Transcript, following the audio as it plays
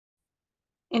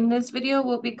In this video,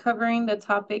 we'll be covering the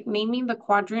topic naming the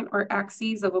quadrant or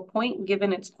axes of a point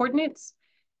given its coordinates.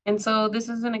 And so this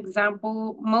is an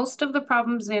example. Most of the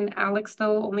problems in ALEKS,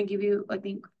 though, only give you, I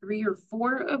think, 3 or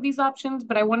 4 of these options,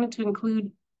 but I wanted to include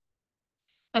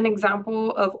an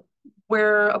example of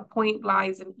where a point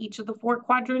lies in each of the 4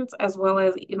 quadrants, as well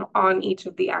as on each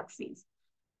of the axes.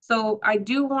 So I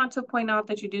do want to point out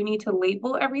that you do need to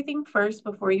label everything first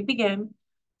before you begin.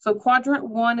 So quadrant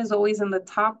 1 is always in the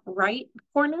top right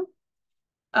corner.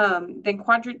 Then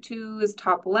quadrant 2 is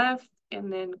top left,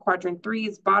 and then quadrant 3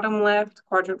 is bottom left,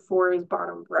 quadrant 4 is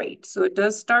bottom right. So it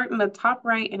does start in the top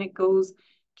right and it goes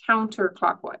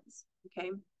counterclockwise,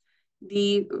 okay?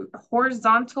 The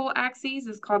horizontal axis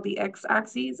is called the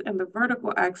x-axis and the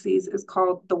vertical axis is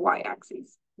called the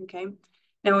y-axis, okay?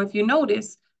 Now, if you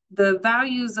notice, the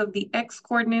values of the x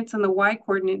coordinates and the y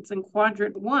coordinates in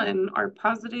quadrant 1 are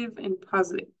positive and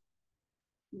positive.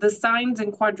 The signs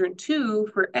in quadrant 2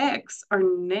 for x are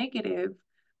negative,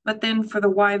 but then for the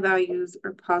y values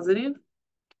are positive.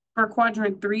 For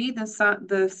quadrant 3,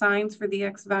 the signs for the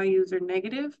x values are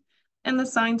negative, and the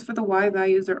signs for the y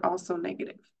values are also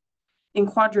negative. In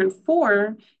quadrant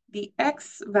 4, the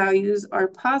x values are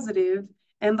positive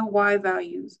and the y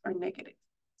values are negative.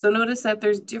 So notice that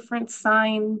there's different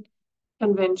sign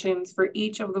conventions for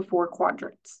each of the 4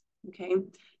 quadrants, okay?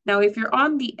 Now, if you're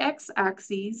on the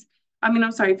x-axis,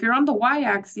 if you're on the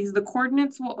y-axis, the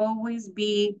coordinates will always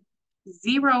be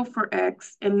 0 for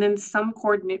x and then some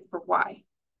coordinate for y.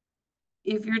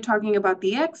 If you're talking about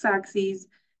the x-axis,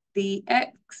 the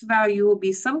x value will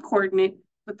be some coordinate,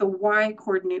 but the y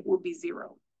coordinate will be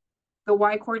 0. The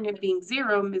y coordinate being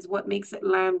 0 is what makes it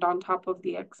land on top of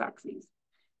the x-axis.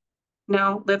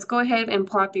 Now, let's go ahead and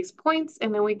plot these points,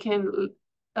 and then we can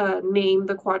name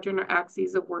the quadrant or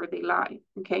axes of where they lie,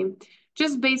 okay?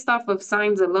 Just based off of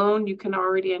signs alone, you can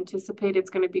already anticipate it's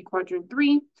going to be quadrant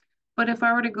 3. But if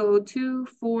I were to go 2,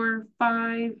 4,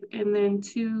 5, and then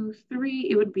 2, 3,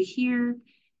 it would be here,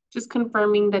 just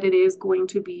confirming that it is going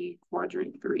to be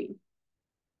quadrant 3.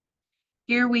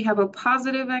 Here we have a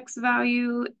positive x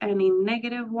value and a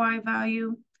negative y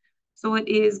value. So it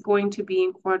is going to be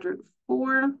in quadrant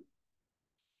 4.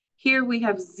 Here we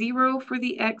have 0 for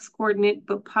the x coordinate,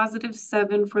 but positive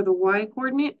 7 for the y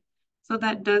coordinate. So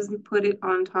that doesn't put it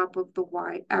on top of the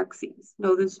y-axis.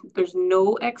 Notice there's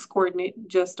no x coordinate,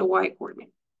 just a y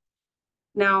coordinate.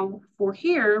 Now for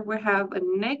here, we have a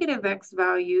negative x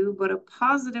value, but a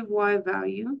positive y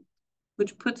value,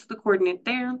 which puts the coordinate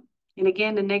there. And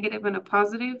again, a negative and a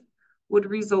positive would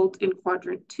result in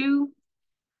quadrant 2.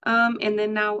 And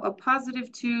then now a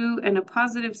positive 2 and a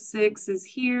positive 6 is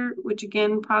here, which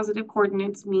again, positive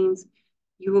coordinates means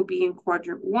you will be in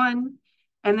quadrant 1.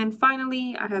 And then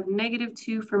finally, I have negative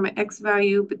 2 for my x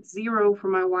value, but 0 for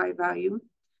my y value.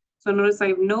 So notice I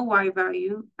have no y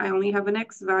value. I only have an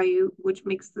x value, which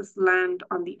makes this land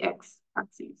on the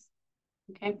x-axis,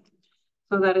 okay?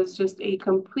 So that is just a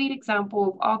complete example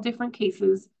of all different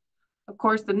cases. Of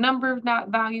course, the number of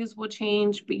values will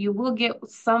change, but you will get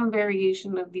some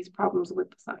variation of these problems with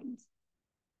the signs.